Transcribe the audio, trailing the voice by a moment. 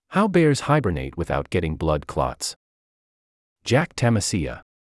How bears hibernate without getting blood clots. Jack Tamasia.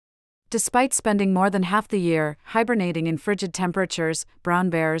 Despite spending more than half the year hibernating in frigid temperatures, brown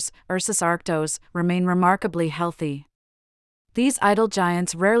bears, Ursus arctos, remain remarkably healthy. These idle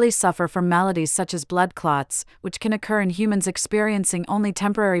giants rarely suffer from maladies such as blood clots, which can occur in humans experiencing only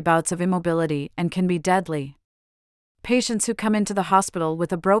temporary bouts of immobility and can be deadly. Patients who come into the hospital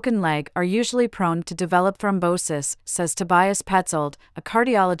with a broken leg are usually prone to develop thrombosis, says Tobias Petzold, a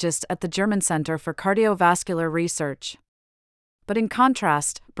cardiologist at the German Center for Cardiovascular Research. But in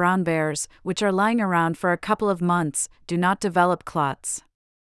contrast, brown bears, which are lying around for a couple of months, do not develop clots.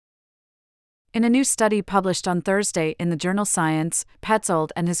 In a new study published on Thursday in the journal Science, Petzold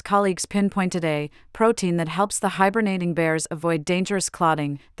and his colleagues pinpointed a protein that helps the hibernating bears avoid dangerous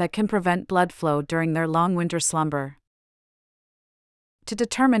clotting that can prevent blood flow during their long winter slumber. To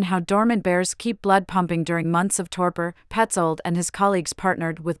determine how dormant bears keep blood pumping during months of torpor, Petzold and his colleagues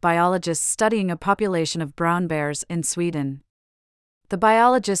partnered with biologists studying a population of brown bears in Sweden. The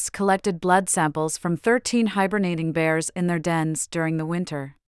biologists collected blood samples from 13 hibernating bears in their dens during the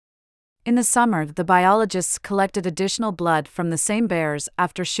winter. In the summer, the biologists collected additional blood from the same bears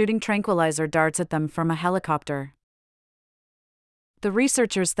after shooting tranquilizer darts at them from a helicopter. The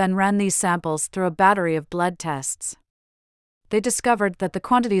researchers then ran these samples through a battery of blood tests. They discovered that the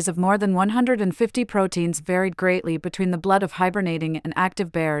quantities of more than 150 proteins varied greatly between the blood of hibernating and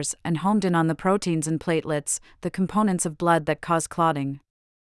active bears and homed in on the proteins and platelets, the components of blood that cause clotting.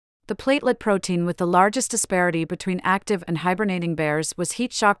 The platelet protein with the largest disparity between active and hibernating bears was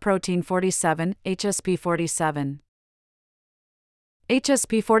heat shock protein 47, HSP47.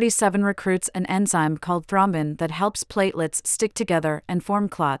 HSP47 recruits an enzyme called thrombin that helps platelets stick together and form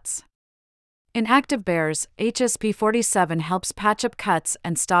clots. In active bears, HSP47 helps patch up cuts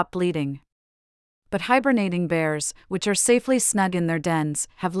and stop bleeding. But hibernating bears, which are safely snug in their dens,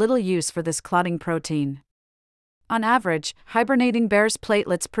 have little use for this clotting protein. On average, hibernating bears'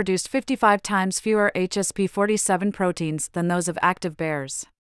 platelets produced 55 times fewer HSP47 proteins than those of active bears.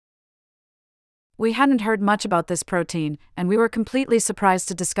 We hadn't heard much about this protein, and we were completely surprised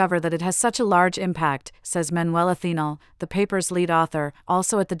to discover that it has such a large impact, says Manuela Thinel, the paper's lead author,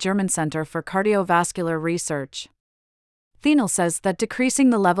 also at the German Center for Cardiovascular Research. Thinel says that decreasing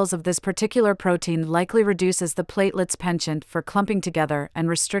the levels of this particular protein likely reduces the platelets' penchant for clumping together and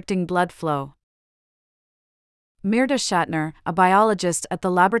restricting blood flow. Mirda Schattner, a biologist at the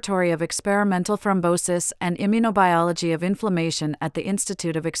Laboratory of Experimental Thrombosis and Immunobiology of Inflammation at the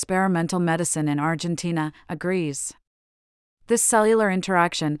Institute of Experimental Medicine in Argentina, agrees. This cellular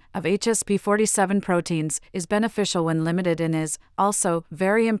interaction of HSP47 proteins is beneficial when limited and is, also,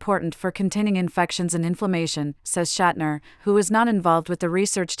 very important for containing infections and inflammation, says Schattner, who is not involved with the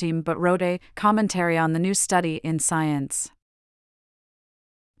research team but wrote a commentary on the new study in Science.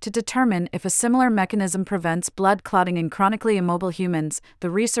 To determine if a similar mechanism prevents blood clotting in chronically immobile humans,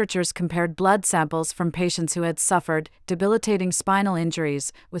 the researchers compared blood samples from patients who had suffered debilitating spinal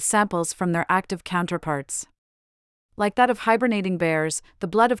injuries with samples from their active counterparts. Like that of hibernating bears, the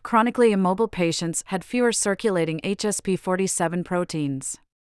blood of chronically immobile patients had fewer circulating HSP47 proteins.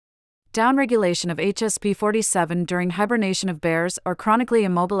 Downregulation of HSP47 during hibernation of bears or chronically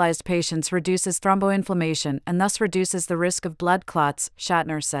immobilized patients reduces thromboinflammation and thus reduces the risk of blood clots,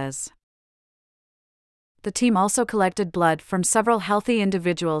 Schattner says. The team also collected blood from several healthy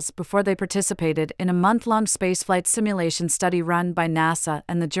individuals before they participated in a month-long spaceflight simulation study run by NASA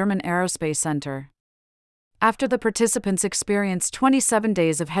and the German Aerospace Center. After the participants experienced 27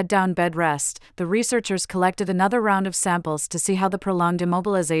 days of head-down bed rest, the researchers collected another round of samples to see how the prolonged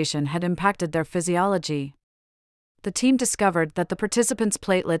immobilization had impacted their physiology. The team discovered that the participants'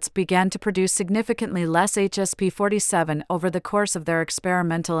 platelets began to produce significantly less HSP47 over the course of their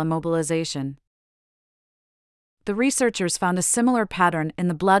experimental immobilization. The researchers found a similar pattern in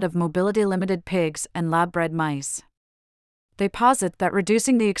the blood of mobility-limited pigs and lab-bred mice. They posit that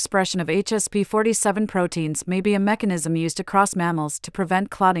reducing the expression of HSP47 proteins may be a mechanism used across mammals to prevent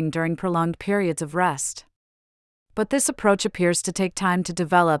clotting during prolonged periods of rest. But this approach appears to take time to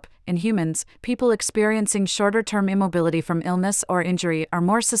develop. In humans, people experiencing shorter-term immobility from illness or injury are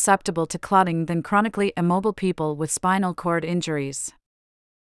more susceptible to clotting than chronically immobile people with spinal cord injuries.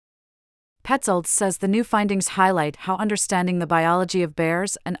 Petzold says the new findings highlight how understanding the biology of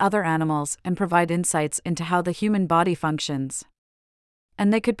bears and other animals and provide insights into how the human body functions.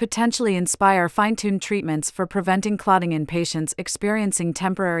 And they could potentially inspire fine-tuned treatments for preventing clotting in patients experiencing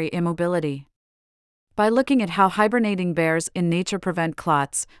temporary immobility. By looking at how hibernating bears in nature prevent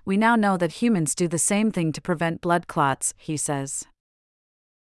clots, we now know that humans do the same thing to prevent blood clots, he says.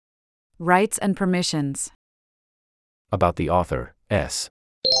 Rights and permissions. About the author, S.